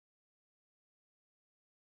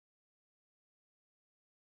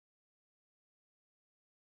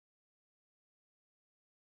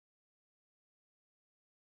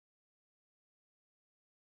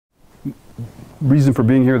reason for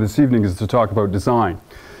being here this evening is to talk about design.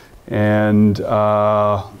 And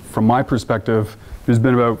from my perspective, there's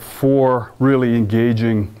been about 4 really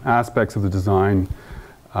engaging aspects of the design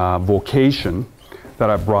vocation that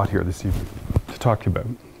I've brought here this evening to talk to you about.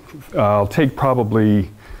 I'll take probably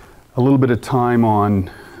a little bit of time on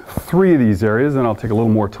 3 of these areas, and I'll take a little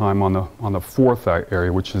more time on the 4th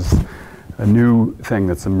area, which is a new thing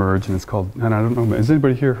that's emerged, and it's called, and I don't know, has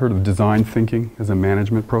anybody here heard of design thinking as a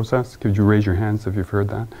management process? Could you raise your hands if you've heard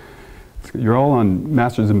that? You're all on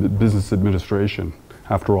Masters in Business Administration,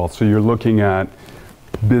 after all, so you're looking at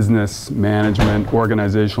business management,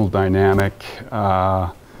 organizational dynamic,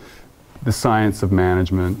 the science of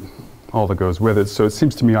management, all that goes with it. So it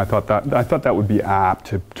seems to me I thought that would be apt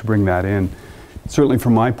to bring that in. Certainly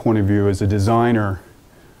from my point of view as a designer,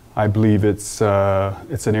 I believe it's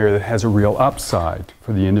an area that has a real upside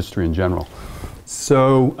for the industry in general.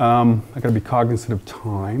 So I got to be cognizant of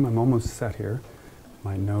time. I'm almost set here.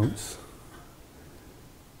 My notes.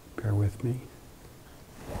 Bear with me.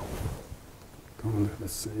 Going to the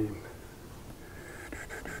same.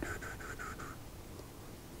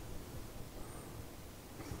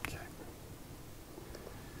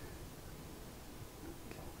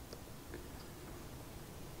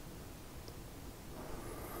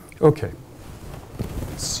 Okay,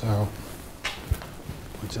 so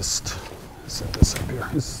we'll just set this up here.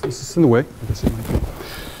 Is this in the way? I guess it might be.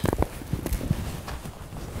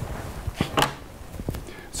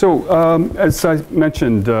 So as I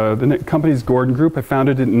mentioned, the company's Gordon Group. I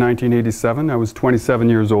founded it in 1987. I was 27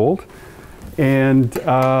 years old. And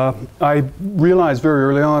I realized very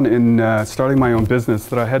early on in starting my own business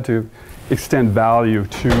that I had to extend value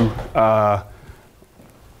to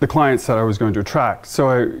the clients that I was going to attract.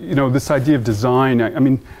 So, this idea of design, I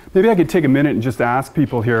mean, maybe I could take a minute and just ask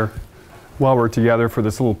people here while we're together for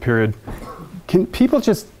this little period. Can people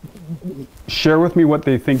just share with me what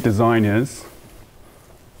they think design is?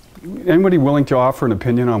 Anybody willing to offer an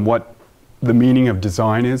opinion on what the meaning of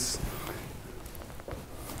design is?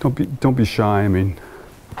 Don't be shy, I mean,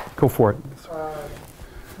 go for it.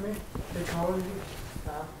 Make technology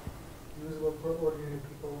usable for ordinary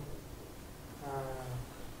people.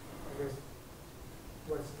 I guess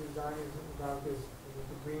what design is about is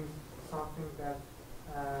to bring something that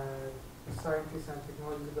scientists and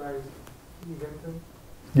technology guys invented.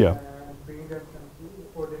 Yeah. Bring them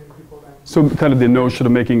to ordinary people. So kind of the notion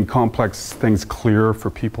of making complex things clear for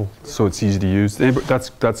people, yeah, so it's easy to use.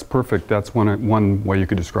 That's perfect. That's one way you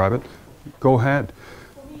could describe it. Go ahead.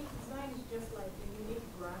 For me, design is just like a unique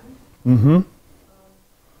brand. Mm-hmm.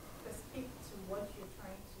 That speak to what you're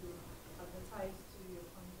trying to advertise to your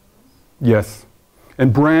consumers. Yes,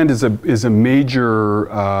 and brand is a major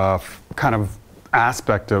kind of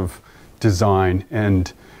aspect of design,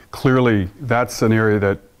 and clearly that's an area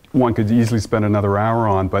that one could easily spend another hour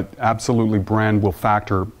on, but absolutely brand will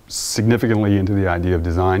factor significantly into the idea of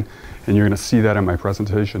design, and you're going to see that in my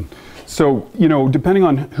presentation. So, depending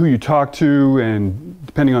on who you talk to and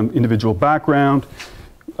depending on individual background,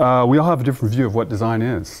 we all have a different view of what design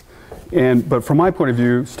is. But from my point of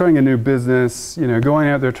view, starting a new business, going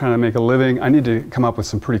out there trying to make a living, I need to come up with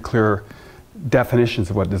some pretty clear definitions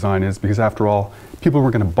of what design is, because after all, people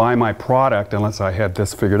weren't going to buy my product unless I had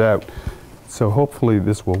this figured out. So hopefully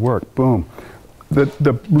this will work. Boom.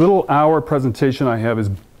 The little hour presentation I have is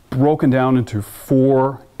broken down into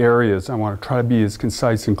 4 areas. I want to try to be as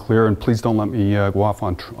concise and clear, and please don't let me go off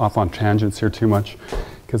on tangents here too much,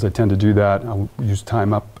 because I tend to do that. I'll use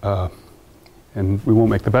time up, and we won't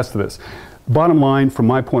make the best of this. Bottom line, from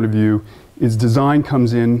my point of view, is design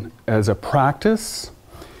comes in as a practice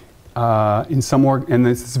in some and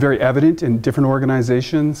this is very evident in different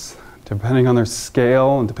organizations, depending on their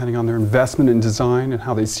scale and depending on their investment in design and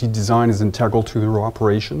how they see design as integral to their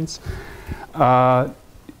operations.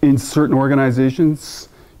 In certain organizations,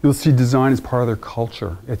 you'll see design as part of their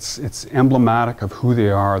culture. It's emblematic of who they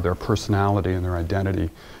are, their personality and their identity.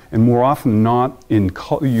 And more often than not,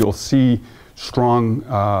 you'll see strong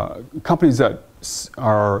companies that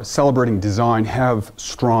are celebrating design have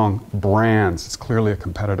strong brands. It's clearly a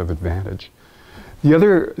competitive advantage. The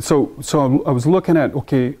other, so I was looking at,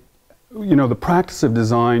 okay, the practice of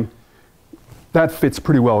design, that fits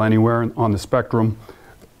pretty well anywhere on the spectrum.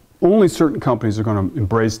 Only certain companies are going to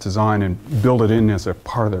embrace design and build it in as a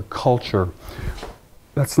part of their culture.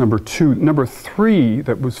 That's number 2. Number 3,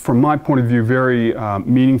 that was from my point of view very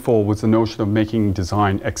meaningful, was the notion of making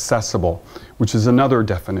design accessible, which is another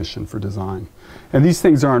definition for design. And these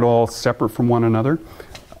things aren't all separate from one another,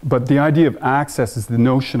 but the idea of access is the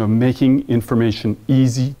notion of making information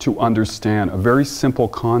easy to understand, a very simple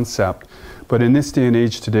concept. But in this day and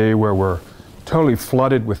age today, where we're totally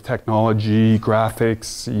flooded with technology,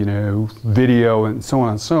 graphics, video, and so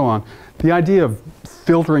on and so on. The idea of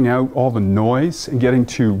filtering out all the noise and getting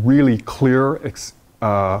to really clear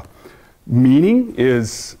meaning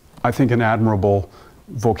is, I think, an admirable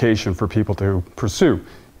vocation for people to pursue.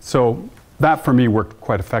 So that, for me, worked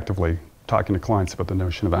quite effectively, talking to clients about the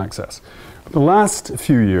notion of access. The last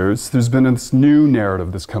few years, there's been this new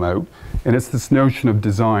narrative that's come out, and it's this notion of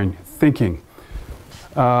design thinking.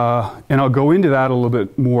 And I'll go into that a little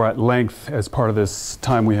bit more at length as part of this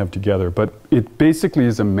time we have together. But it basically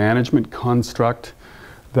is a management construct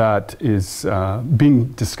that is being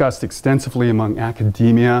discussed extensively among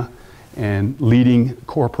academia and leading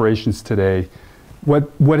corporations today.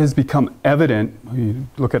 What has become evident, you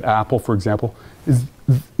look at Apple, for example, is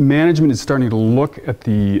management is starting to look at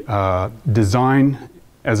the design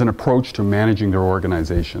as an approach to managing their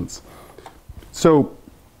organizations. So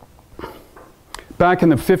back in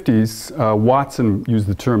the 50s, Watson used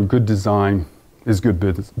the term good design is good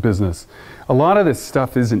business. A lot of this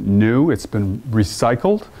stuff isn't new, it's been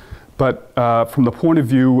recycled, but from the point of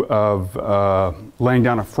view of laying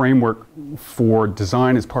down a framework for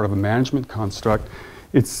design as part of a management construct,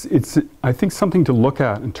 it's I think, something to look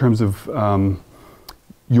at in terms of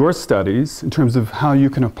your studies, in terms of how you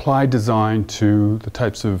can apply design to the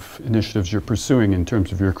types of initiatives you're pursuing in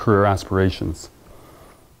terms of your career aspirations.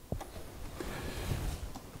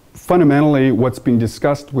 Fundamentally, what's being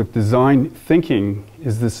discussed with design thinking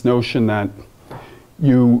is this notion that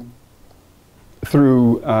you,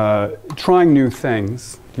 through trying new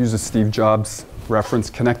things, use a Steve Jobs reference,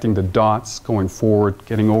 connecting the dots, going forward,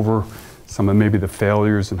 getting over some of maybe the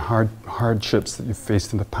failures and hardships that you've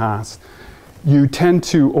faced in the past, you tend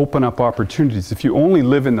to open up opportunities. If you only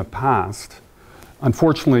live in the past,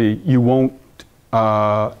 unfortunately, you won't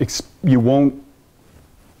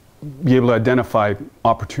be able to identify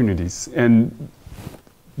opportunities. And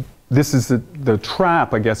this is the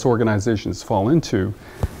trap, I guess, organizations fall into,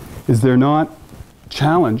 is they're not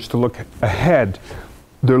challenged to look ahead.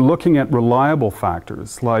 They're looking at reliable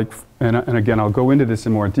factors, like, and again, I'll go into this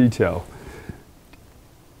in more detail,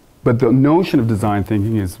 but the notion of design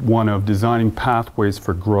thinking is one of designing pathways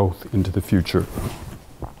for growth into the future.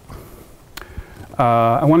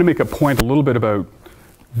 I want to make a point a little bit about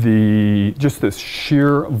just this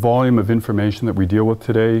sheer volume of information that we deal with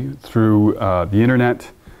today through the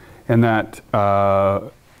internet, and that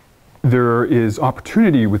there is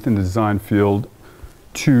opportunity within the design field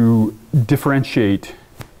to differentiate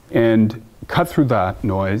and cut through that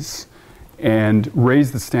noise and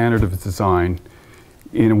raise the standard of design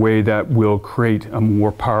in a way that will create a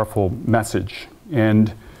more powerful message.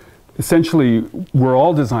 And essentially, we're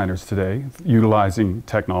all designers today, utilizing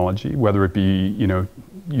technology, whether it be,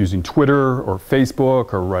 using Twitter or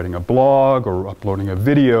Facebook or writing a blog or uploading a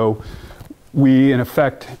video. We, in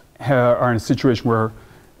effect, are in a situation where,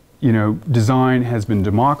 design has been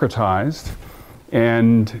democratized,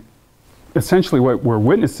 and essentially what we're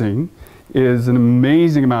witnessing is an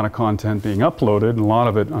amazing amount of content being uploaded, and a lot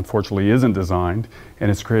of it, unfortunately, isn't designed, and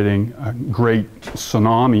it's creating a great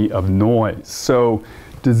tsunami of noise. So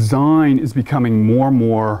design is becoming more and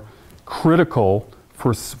more critical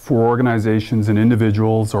for organizations and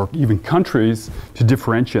individuals, or even countries, to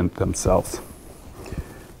differentiate themselves.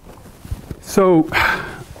 So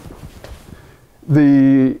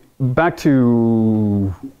back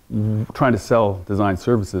to trying to sell design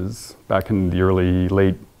services back in the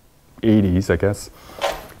late 80s, I guess.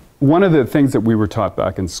 One of the things that we were taught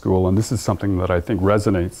back in school, and this is something that I think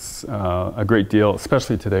resonates a great deal,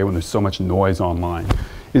 especially today when there's so much noise online,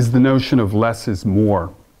 is the notion of less is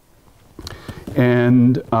more.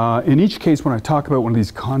 And in each case, when I talk about one of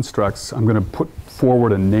these constructs, I'm going to put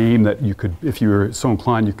forward a name that you could, if you're so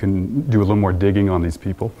inclined, you can do a little more digging on these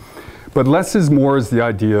people. But less is more is the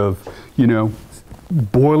idea of,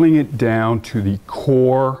 boiling it down to the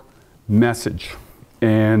core message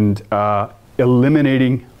and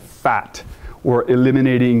eliminating fat, or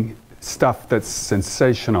eliminating stuff that's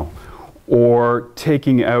sensational, or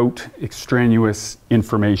taking out extraneous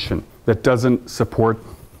information that doesn't support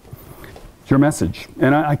your message.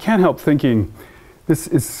 And I can't help thinking this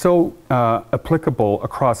is so applicable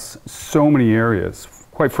across so many areas.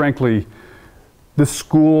 Quite frankly, the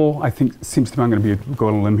school, I think, seems to be, I'm going to be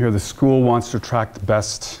going on a limb here, the school wants to attract the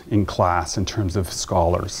best in class in terms of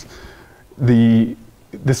scholars. The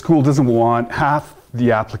school doesn't want half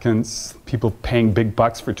the applicants, people paying big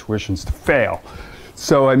bucks for tuitions, to fail.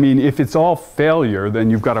 So, I mean, if it's all failure, then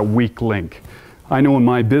you've got a weak link. I know in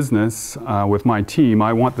my business, with my team,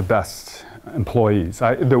 I want the best employees.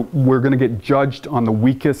 We're going to get judged on the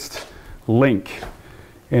weakest link.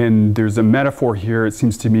 And there's a metaphor here, it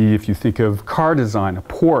seems to me, if you think of car design, a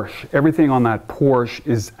Porsche, everything on that Porsche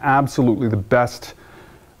is absolutely the best,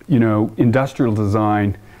 industrial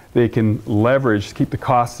design. They can leverage to keep the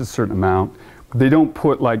cost a certain amount. They don't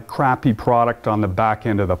put like crappy product on the back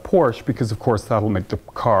end of the Porsche because, of course, that'll make the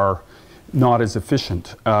car not as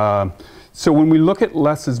efficient. So when we look at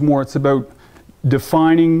less is more, it's about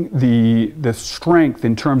defining the strength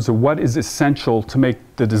in terms of what is essential to make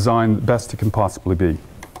the design the best it can possibly be.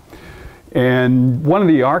 And one of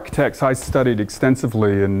the architects I studied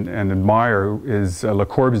extensively and admire is Le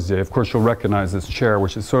Corbusier. Of course, you'll recognize this chair,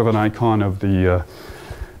 which is sort of an icon of the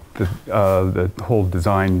whole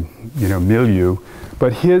design, milieu.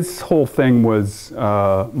 But his whole thing was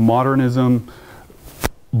modernism,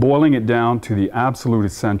 boiling it down to the absolute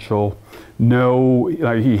essential.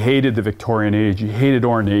 He hated the Victorian age. He hated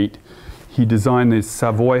ornate. He designed this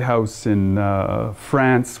Savoy house in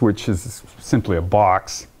France, which is simply a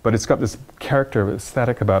box, but it's got this character of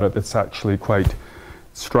aesthetic about it that's actually quite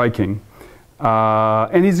striking.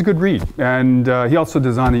 And he's a good read. And he also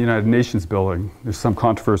designed the United Nations building. There's some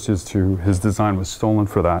controversy as to his design was stolen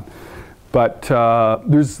for that. But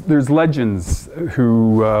there's legends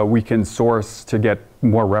who we can source to get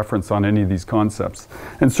more reference on any of these concepts.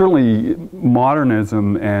 And certainly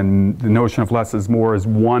modernism and the notion of less is more is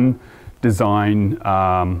one design,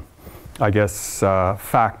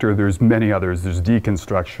 factor. There's many others. There's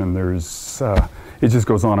deconstruction. It just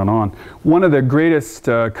goes on and on. One of the greatest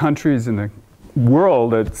countries in the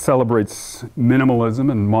world that celebrates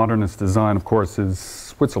minimalism and modernist design, of course, is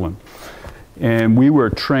Switzerland. And we were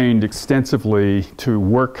trained extensively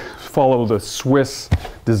to follow the Swiss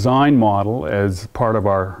design model as part of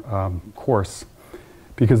our course.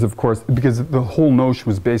 Because the whole notion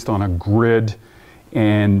was based on a grid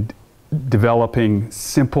and developing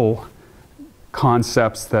simple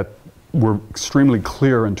concepts that were extremely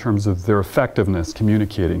clear in terms of their effectiveness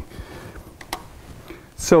communicating.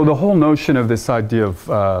 So the whole notion of this idea of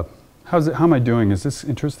how am I doing? Is this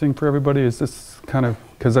interesting for everybody? Is this kind of,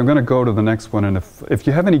 because I'm going to go to the next one, and if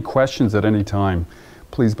you have any questions at any time,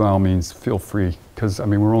 please by all means feel free, because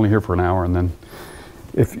we're only here for an hour, and then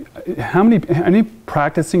any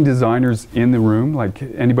practicing designers in the room, like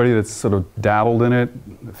anybody that's sort of dabbled in it,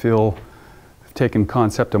 taken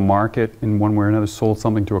concept to market in one way or another, sold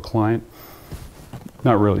something to a client?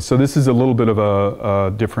 Not really. So this is a little bit of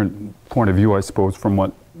a different point of view, I suppose, from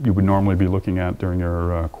what you would normally be looking at during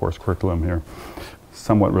your course curriculum here.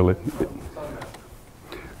 Somewhat really.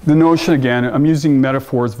 The notion, again, I'm using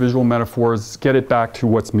metaphors, visual metaphors, get it back to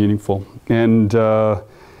what's meaningful. And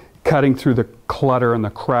cutting through the clutter and the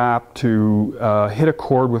crap to hit a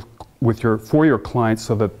chord for your clients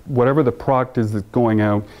so that whatever the product is that's going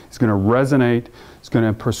out is going to resonate, is going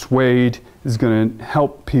to persuade, is going to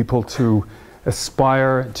help people to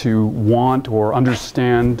aspire to want or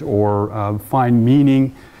understand or find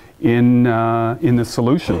meaning in the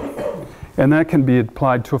solution. And that can be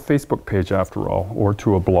applied to a Facebook page, after all, or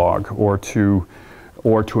to a blog, or to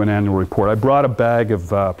an annual report. I brought a bag of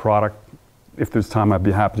product. If there's time, I'd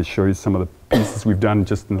be happy to show you some of the pieces we've done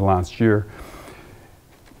just in the last year.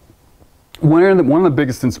 One of the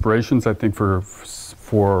biggest inspirations, I think, for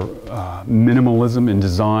minimalism in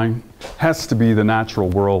design has to be the natural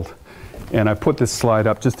world. And I put this slide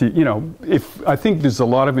up just to, I think there's a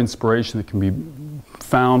lot of inspiration that can be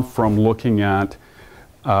found from looking at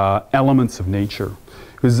elements of nature.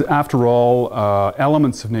 Because after all,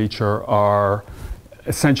 elements of nature are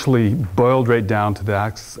essentially boiled right down to the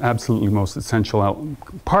absolutely most essential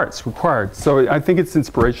parts required. So I think it's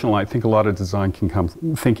inspirational. I think a lot of design can come,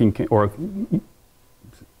 or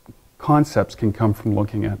concepts can come from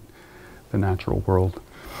looking at the natural world.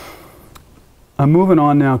 I'm moving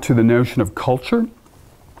on now to the notion of culture.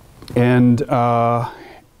 And,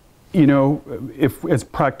 if as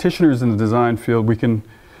practitioners in the design field, we can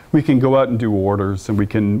go out and do orders, and we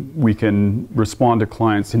can respond to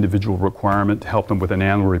clients' individual requirement to help them with an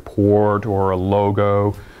annual report or a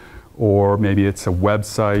logo, or maybe it's a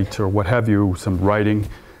website or what have you, some writing.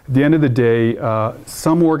 At the end of the day,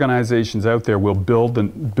 some organizations out there will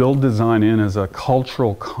build design in as a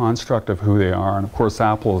cultural construct of who they are, and of course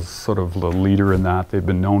Apple is sort of the leader in that. They've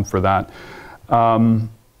been known for that.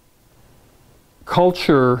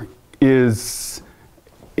 Culture is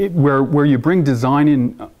where you bring design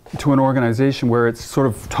in to an organization where it's sort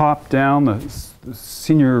of top down. The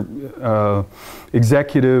senior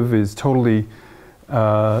executive is totally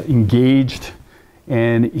engaged,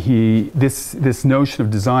 and this notion of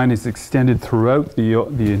design is extended throughout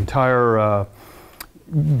the entire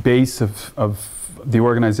base of the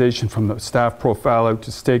organization, from the staff profile out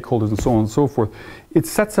to stakeholders and so on and so forth, it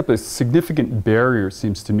sets up a significant barrier, it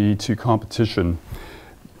seems to me, to competition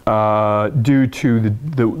due to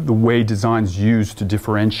the way design's used to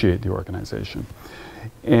differentiate the organization.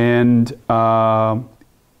 And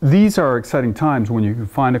these are exciting times when you can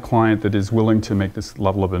find a client that is willing to make this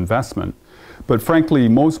level of investment. But frankly,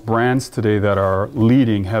 most brands today that are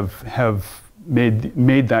leading have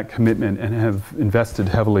made that commitment and have invested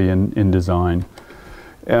heavily in design.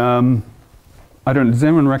 I don't know, does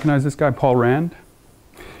anyone recognize this guy, Paul Rand?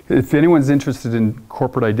 If anyone's interested in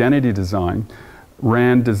corporate identity design,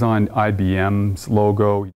 Rand designed IBM's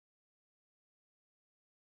logo.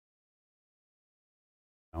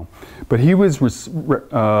 But he was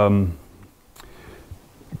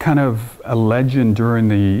kind of a legend during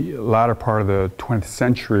the latter part of the 20th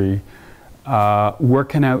century,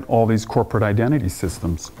 working out all these corporate identity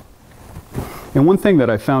systems. And one thing that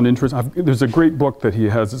I found interesting, there's a great book that he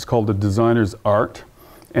has, it's called The Designer's Art,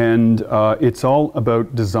 and it's all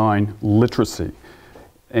about design literacy.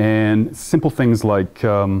 And simple things like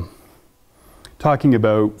talking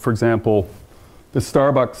about, for example, the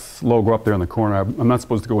Starbucks logo up there in the corner. I'm not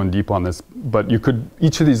supposed to go in deep on this, but you could,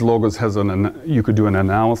 each of these logos has you could do an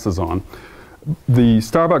analysis on. The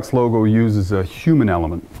Starbucks logo uses a human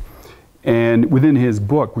element. And within his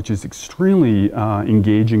book, which is extremely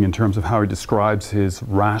engaging in terms of how he describes his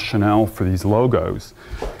rationale for these logos,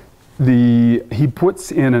 he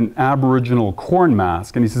puts in an Aboriginal corn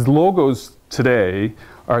mask, and he says logos today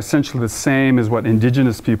are essentially the same as what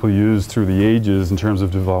indigenous people used through the ages in terms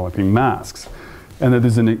of developing masks. And that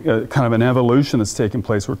there's kind of an evolution that's taken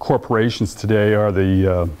place where corporations today are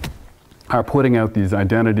putting out these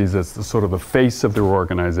identities as the sort of the face of their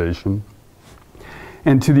organization.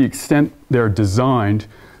 And to the extent they're designed,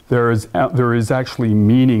 there is actually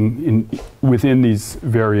meaning within these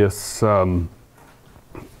various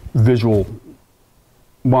visual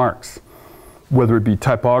marks, whether it be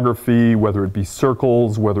typography, whether it be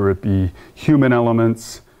circles, whether it be human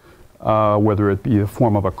elements, whether it be the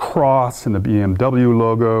form of a cross in the BMW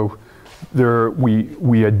logo.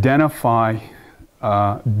 We identify,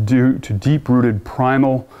 due to deep-rooted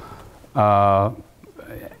primal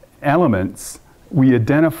elements, we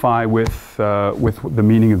identify with the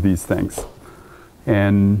meaning of these things.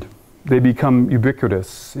 And they become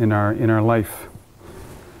ubiquitous in our life.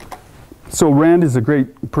 So Rand is a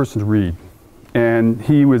great person to read. And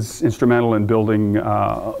he was instrumental in building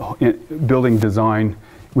design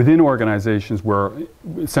within organizations where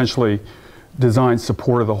essentially design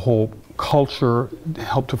supported the whole culture,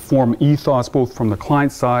 helped to form ethos both from the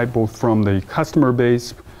client side, both from the customer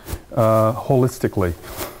base, holistically.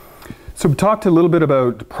 So we've talked a little bit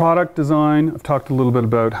about product design. I've talked a little bit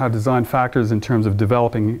about how design factors in terms of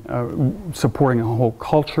developing, supporting a whole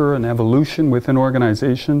culture and evolution within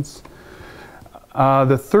organizations.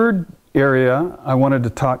 The third area I wanted to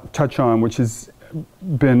touch on, which has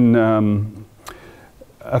been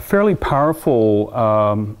a fairly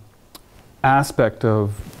powerful aspect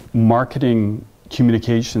of marketing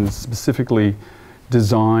communications, specifically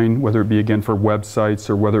design, whether it be again for websites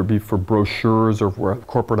or whether it be for brochures or for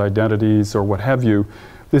corporate identities or what have you.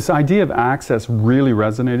 This idea of access really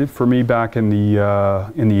resonated for me back in the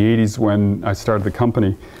 80s when I started the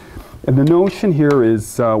company. And the notion here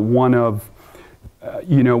is one of,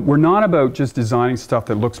 we're not about just designing stuff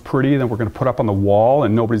that looks pretty that we're going to put up on the wall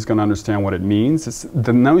and nobody's going to understand what it means.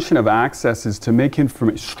 The notion of access is to make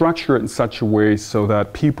information, structure it in such a way so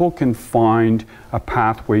that people can find a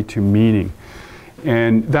pathway to meaning.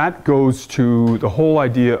 And that goes to the whole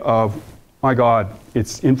idea of, my God,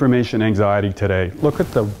 it's information anxiety today. Look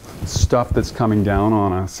at the stuff that's coming down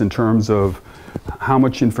on us in terms of how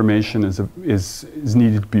much information is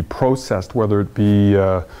needed to be processed, whether it be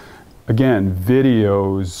again,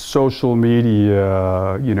 videos, social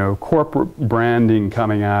media, corporate branding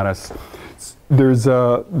coming at us. There's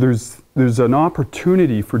an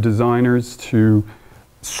opportunity for designers to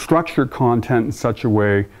structure content in such a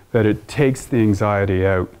way that it takes the anxiety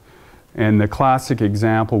out. And the classic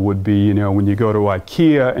example would be, when you go to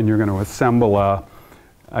IKEA and you're going to assemble a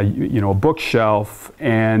bookshelf,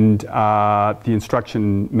 and the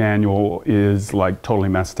instruction manual is like totally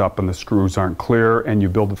messed up and the screws aren't clear, and you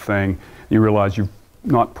build a thing, and you realize you've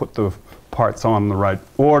not put the parts on in the right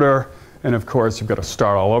order, and of course you've got to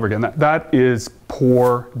start all over again. That is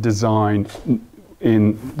poor design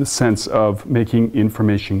in the sense of making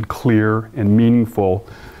information clear and meaningful.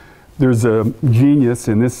 There's a genius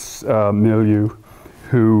in this milieu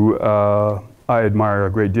who I admire a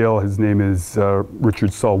great deal. His name is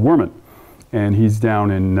Richard Saul Wurman, and he's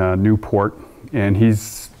down in Newport, and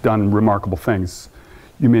he's done remarkable things.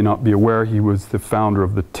 You may not be aware, he was the founder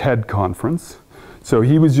of the TED conference. So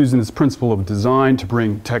he was using this principle of design to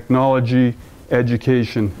bring technology,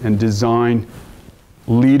 education, and design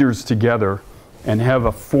leaders together and have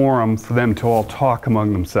a forum for them to all talk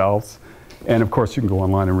among themselves. And of course, you can go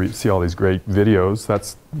online and see all these great videos.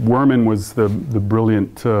 Wurman was the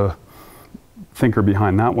brilliant thinker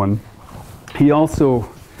behind that one. He also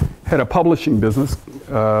had a publishing business,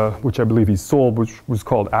 which I believe he sold, which was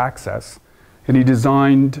called Access. And he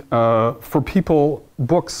designed for people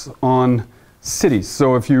books on cities.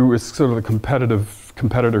 So if you were sort of the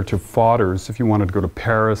competitor to Fodder's, if you wanted to go to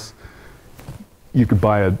Paris, you could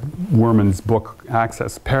buy a Wurman's book,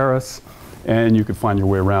 Access Paris, and you could find your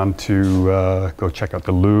way around to go check out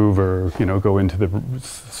the Louvre, or go into the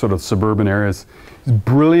sort of suburban areas. He's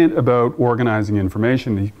brilliant about organizing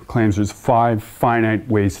information. He claims there's 5 finite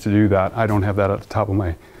ways to do that. I don't have that at the top of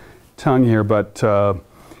my tongue here, but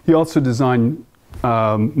he also designed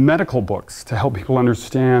medical books to help people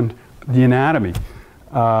understand the anatomy.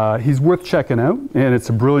 He's worth checking out, and it's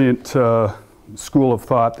a brilliant school of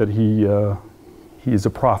thought that he's a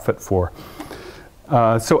prophet for.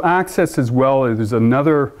 So Access as well, there's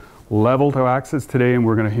another level to Access today, and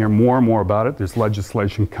we're going to hear more and more about it. There's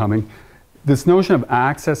legislation coming. This notion of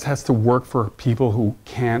access has to work for people who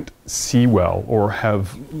can't see well or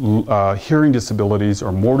have hearing disabilities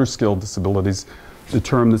or motor skill disabilities. The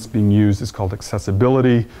term that's being used is called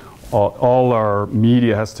accessibility. All our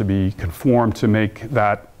media has to be conformed to make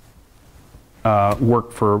that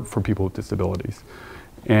work for people with disabilities.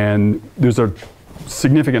 And there's a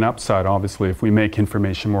significant upside, obviously, if we make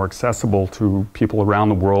information more accessible to people around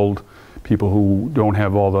the world, people who don't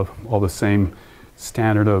have all the same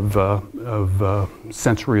standard of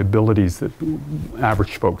sensory abilities that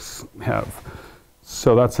average folks have.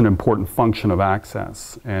 So that's an important function of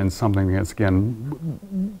access, and something that's,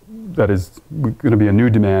 again, that is going to be a new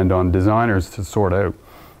demand on designers to sort out.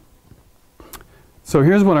 So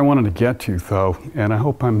here's what I wanted to get to, though, and I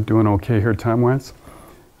hope I'm doing okay here time-wise.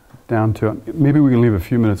 Down to, maybe we can leave a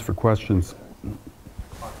few minutes for questions.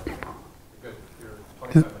 Good. You're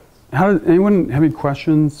 20 minutes. Does anyone have any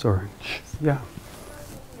questions, or, yeah?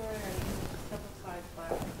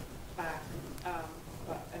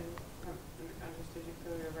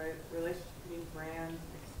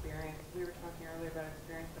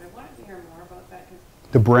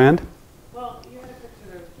 The brand? Well, you had a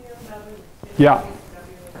picture of BMW. Yeah.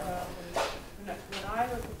 When I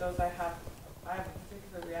look at those, I have a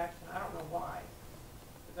particular reaction. I don't know why.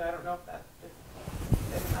 Because I don't know if that is,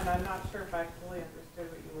 and I'm not sure if I fully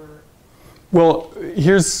understood what you were. Well,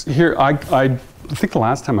 I think the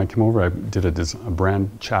last time I came over, I did a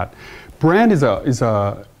brand chat. Brand is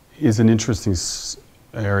an interesting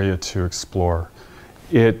area to explore.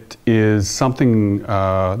 It is something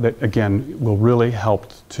that, again, will really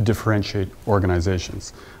help to differentiate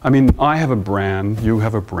organizations. I mean, I have a brand, you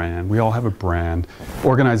have a brand, we all have a brand,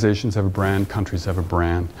 organizations have a brand, countries have a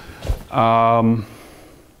brand.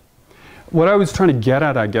 What I was trying to get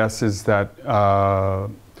at, I guess, is that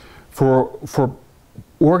for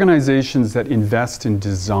organizations that invest in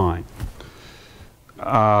design,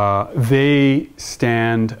 they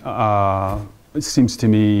stand, it seems to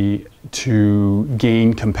me, to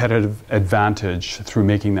gain competitive advantage through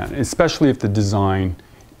making that, especially if the design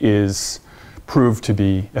is proved to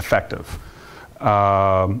be effective.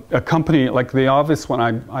 A company like the obvious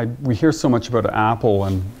one, we hear so much about Apple,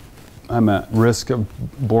 and I'm at risk of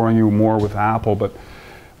boring you more with Apple, but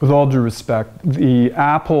with all due respect, the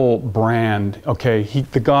Apple brand, okay,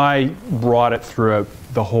 the guy brought it throughout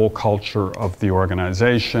the whole culture of the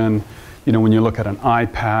organization. You know, when you look at an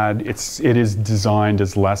iPad, it is designed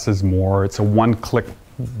as less is more. It's a one-click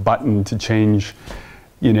button to change,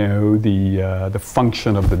 you know, the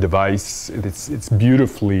function of the device. It's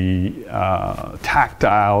beautifully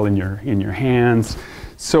tactile in your hands.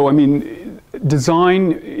 So, I mean,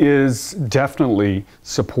 design is definitely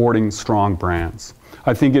supporting strong brands.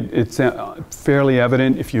 I think it's fairly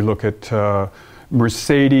evident if you look at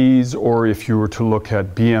Mercedes, or if you were to look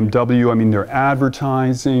at BMW. I mean, their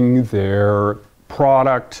advertising, their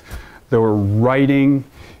product, their writing,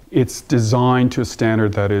 it's designed to a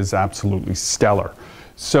standard that is absolutely stellar.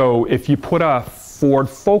 So if you put a Ford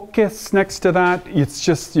Focus next to that, it's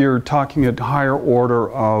just, you're talking a higher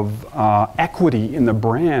order of equity in the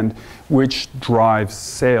brand, which drives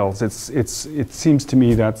sales. It seems to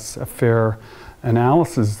me that's a fair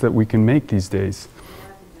analysis that we can make these days.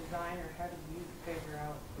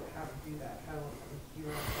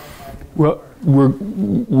 Well, we're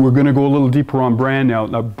going to go a little deeper on brand now.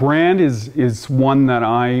 Now, brand is one that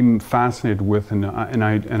I'm fascinated with, and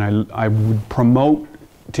I would promote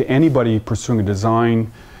to anybody pursuing a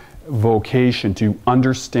design vocation to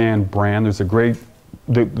understand brand. There's a great,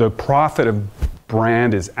 the prophet of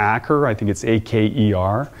brand is Aker. I think it's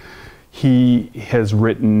Aker. He has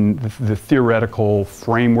written the theoretical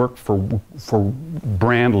framework for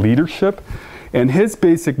brand leadership. And his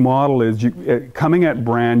basic model is, coming at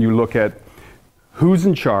brand, you look at who's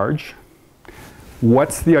in charge,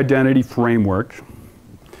 what's the identity framework,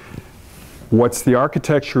 what's the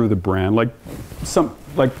architecture of the brand. I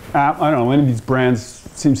don't know, any of these brands,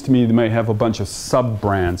 seems to me they might have a bunch of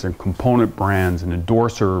sub-brands and component brands and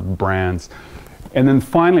endorser brands. And then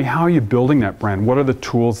finally, how are you building that brand? What are the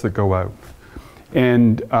tools that go out?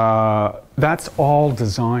 And that's all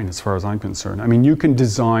design as far as I'm concerned. I mean, you can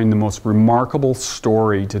design the most remarkable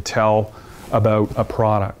story to tell about a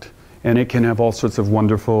product. And it can have all sorts of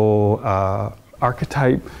wonderful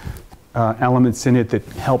archetype elements in it that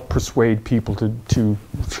help persuade people to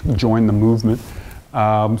join the movement.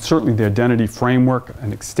 Certainly the identity framework,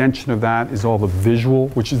 an extension of that is all the visual,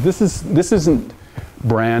 which is, this isn't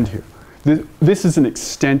brand here. This is an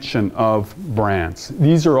extension of brands.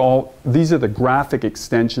 These are the graphic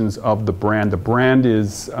extensions of the brand. The brand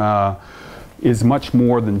is much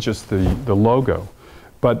more than just the logo.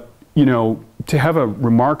 But, you know, to have a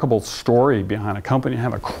remarkable story behind a company,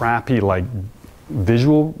 have a crappy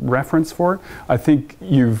visual reference for it, I think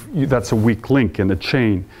that's a weak link in the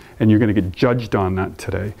chain, and you're going to get judged on that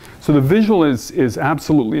today. So the visual is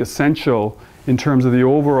absolutely essential in terms of the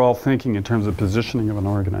overall thinking, in terms of positioning of an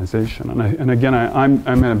organization. And again,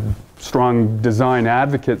 I'm a strong design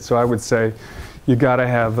advocate, so I would say you got to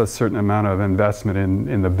have a certain amount of investment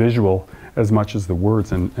in the visual as much as the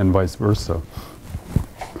words, and vice versa.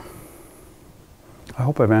 I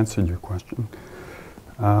hope I've answered your question.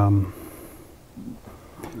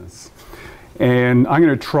 And I'm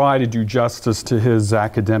going to try to do justice to his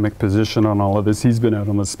academic position on all of this. He's been out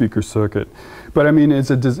on the speaker circuit. But I mean, if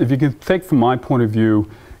you can think from my point of view,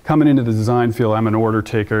 coming into the design field, I'm an order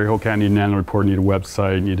taker. Okay, I need an annual report, I need a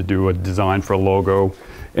website, I need to do a design for a logo.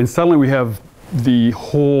 And suddenly we have the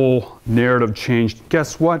whole narrative changed.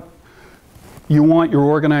 Guess what? You want your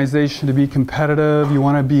organization to be competitive, you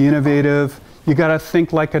want to be innovative, you got to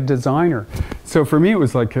think like a designer. So for me, it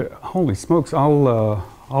was like, holy smokes, I'll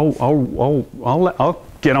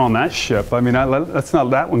get on that ship. I mean, let's not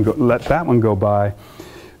let that one go by.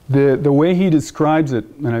 The way he describes it,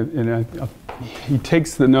 he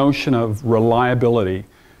takes the notion of reliability.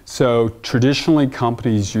 So traditionally,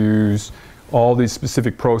 companies use all these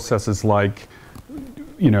specific processes, like,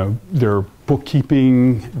 you know, their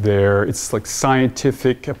bookkeeping, it's like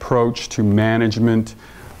scientific approach to management.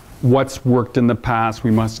 What's worked in the past,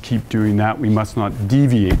 we must keep doing that. We must not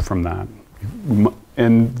deviate from that.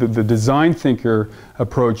 And the design thinker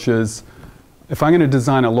approach is, if I'm going to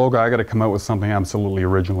design a logo, I got to come out with something absolutely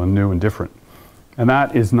original and new and different. And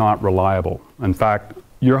that is not reliable. In fact,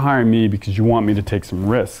 you're hiring me because you want me to take some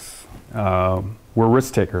risks. We're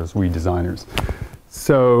risk takers, we designers.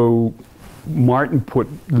 So Martin put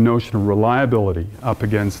the notion of reliability up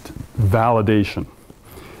against validation.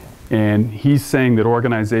 And he's saying that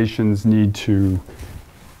organizations need to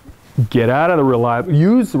get out of the reliable,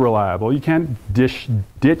 use the reliable. You can't ditch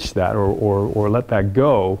that or let that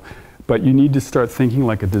go, but you need to start thinking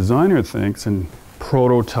like a designer thinks, and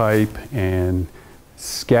prototype and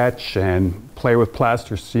sketch and play with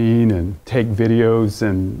plasticine and take videos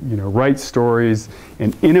and, you know, write stories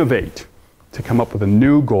and innovate to come up with a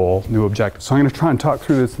new goal, new objective. So I'm going to try and talk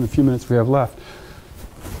through this in the few minutes we have left.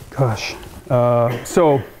 Gosh.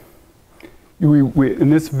 So in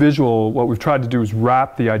this visual, what we've tried to do is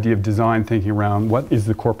wrap the idea of design thinking around what is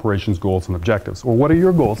the corporation's goals and objectives, or what are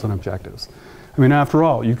your goals and objectives? I mean, after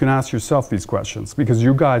all, you can ask yourself these questions, because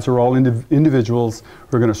you guys are all individuals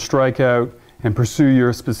who are going to strike out and pursue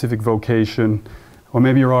your specific vocation, or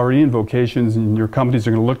maybe you're already in vocations and your companies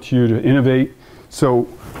are going to look to you to innovate. So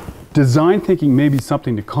design thinking may be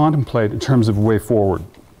something to contemplate in terms of a way forward.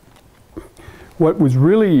 What was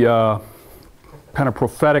really kind of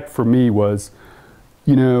prophetic for me was,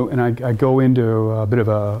 you know, and I go into a bit of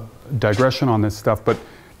a digression on this stuff, but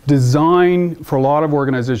design for a lot of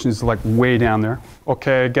organizations is like way down there.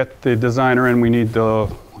 Okay, get the designer in, we need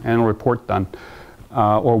the annual report done,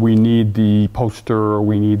 or we need the poster, or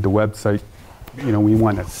we need the website, you know, we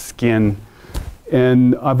want a skin.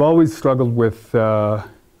 And I've always struggled with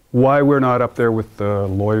why we're not up there with the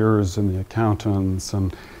lawyers and the accountants.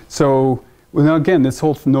 And so, well, now again, this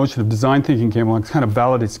whole notion of design thinking came along, kind of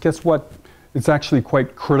validates, guess what? It's actually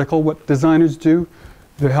quite critical what designers do.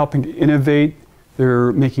 They're helping to innovate.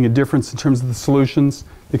 They're making a difference in terms of the solutions.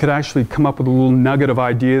 They could actually come up with a little nugget of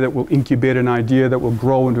idea that will incubate an idea that will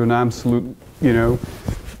grow into an absolute, you know,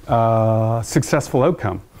 successful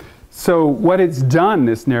outcome. So what it's done,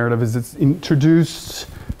 this narrative, is it's introduced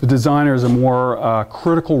the designer as a more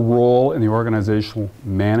critical role in the organizational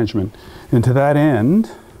management. And to that end,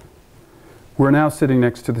 we're now sitting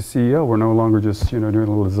next to the CEO. We're no longer just doing a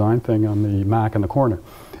little design thing on the Mac in the corner.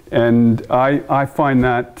 And I find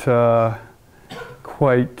that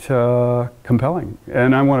quite compelling.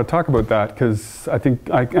 And I want to talk about that because I think,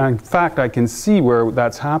 in fact, I can see where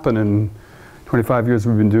that's happened in 25 years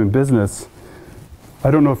we've been doing business. I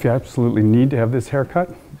don't know if you absolutely need to have this haircut,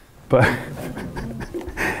 but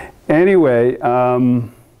anyway,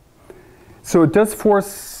 so it does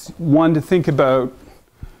force one to think about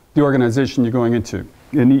the organization you're going into.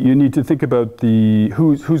 And you need to think about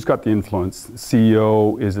who's got the influence.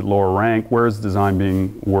 CEO, is it lower rank? Where is design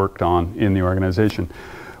being worked on in the organization?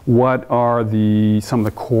 What are some of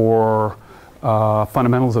the core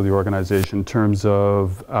fundamentals of the organization in terms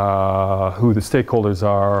of who the stakeholders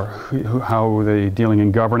are, how are they dealing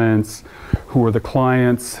in governance, who are the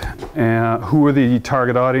clients, who are the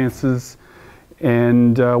target audiences,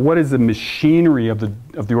 and what is the machinery of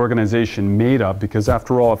the organization made of? Because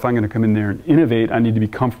after all, if I'm going to come in there and innovate, I need to be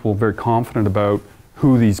comfortable, very confident about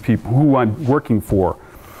who I'm working for.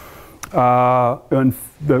 And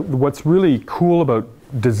what's really cool about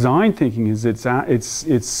design thinking is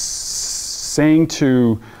it's saying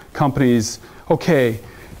to companies, okay,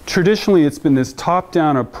 traditionally it's been this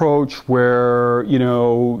top-down approach where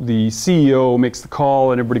the CEO makes the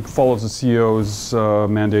call and everybody follows the CEO's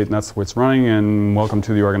mandate, and that's what's running, and welcome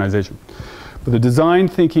to the organization. But the design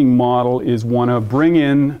thinking model is one of bring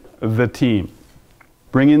in the team.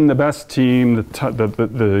 Bring in the best team,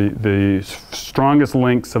 the strongest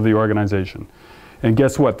links of the organization. And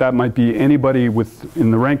guess what? That might be anybody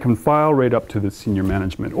in the rank and file right up to the senior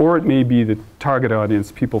management. Or it may be the target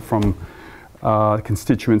audience, people from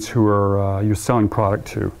constituents who are you're selling product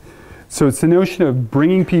to. So it's the notion of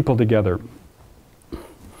bringing people together.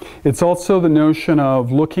 It's also the notion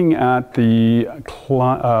of looking at the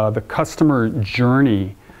customer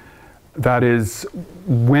journey. That is,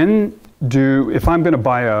 if I'm going to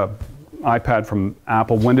buy an iPad from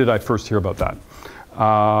Apple, when did I first hear about that?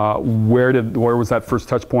 Where was that first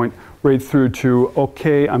touch point? Right through to,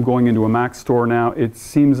 okay, I'm going into a Mac store now. It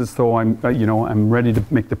seems as though I'm ready to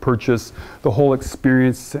make the purchase. The whole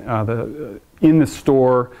experience in the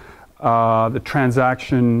store, the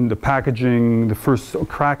transaction, the packaging, the first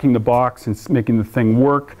cracking the box and making the thing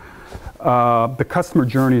work. The customer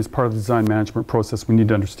journey is part of the design management process. We need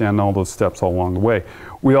to understand all those steps all along the way.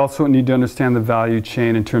 We also need to understand the value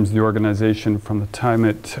chain in terms of the organization from the time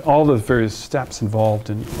all the various steps involved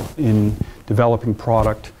in developing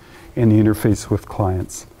product and the interface with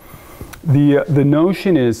clients. The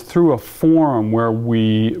notion is through a forum where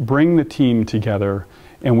we bring the team together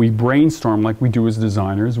and we brainstorm like we do as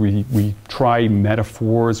designers. We try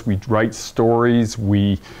metaphors, we write stories,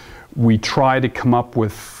 we try to come up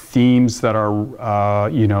with themes that are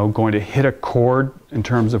going to hit a chord in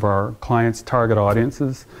terms of our clients' target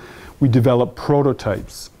audiences. We develop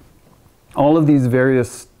prototypes. All of these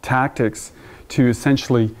various tactics to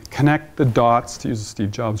essentially connect the dots, to use a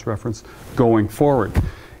Steve Jobs reference, going forward.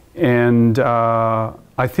 And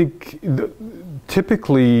I think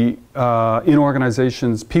typically in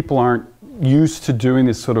organizations, people aren't used to doing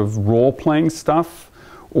this sort of role-playing stuff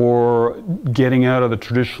or getting out of the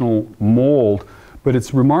traditional mold. But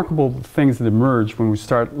it's remarkable things that emerge when we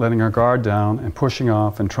start letting our guard down and pushing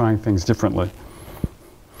off and trying things differently.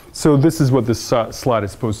 So this is what this slide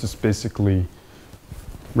is supposed to basically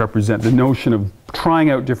represent, the notion of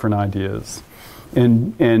trying out different ideas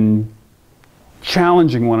and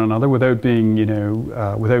challenging one another without being,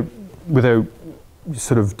 without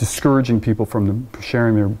sort of discouraging people from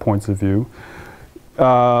sharing their points of view.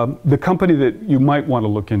 The company that you might want to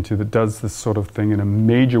look into that does this sort of thing in a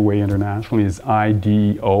major way internationally is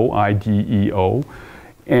IDEO.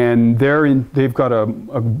 And they've got a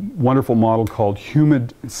wonderful model called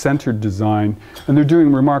human-centered design. And they're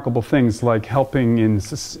doing remarkable things like helping in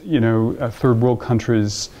third world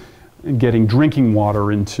countries getting drinking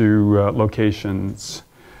water into locations.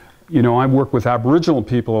 I work with Aboriginal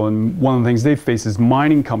people, and one of the things they face is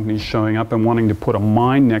mining companies showing up and wanting to put a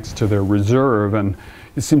mine next to their reserve. And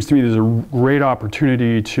it seems to me there's a great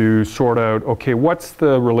opportunity to sort out, okay, what's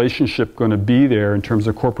the relationship going to be there in terms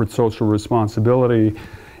of corporate social responsibility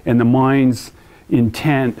and the mine's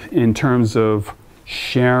intent in terms of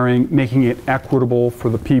sharing, making it equitable for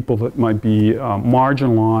the people that might be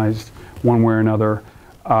marginalized one way or another.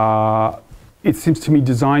 It seems to me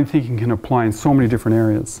design thinking can apply in so many different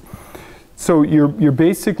areas. So you're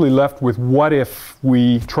basically left with what if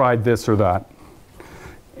we tried this or that.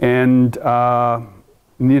 And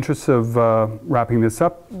in the interest of wrapping this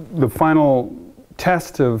up, the final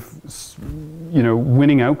test of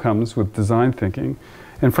winning outcomes with design thinking,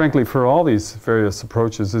 and frankly for all these various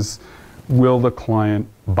approaches, is will the client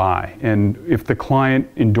buy? And if the client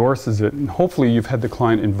endorses it, and hopefully you've had the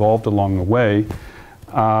client involved along the way,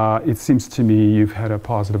 it seems to me you've had a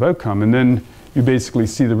positive outcome. And then you basically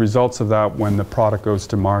see the results of that when the product goes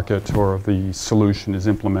to market or the solution is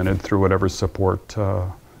implemented through whatever support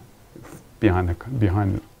behind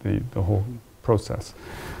the whole process.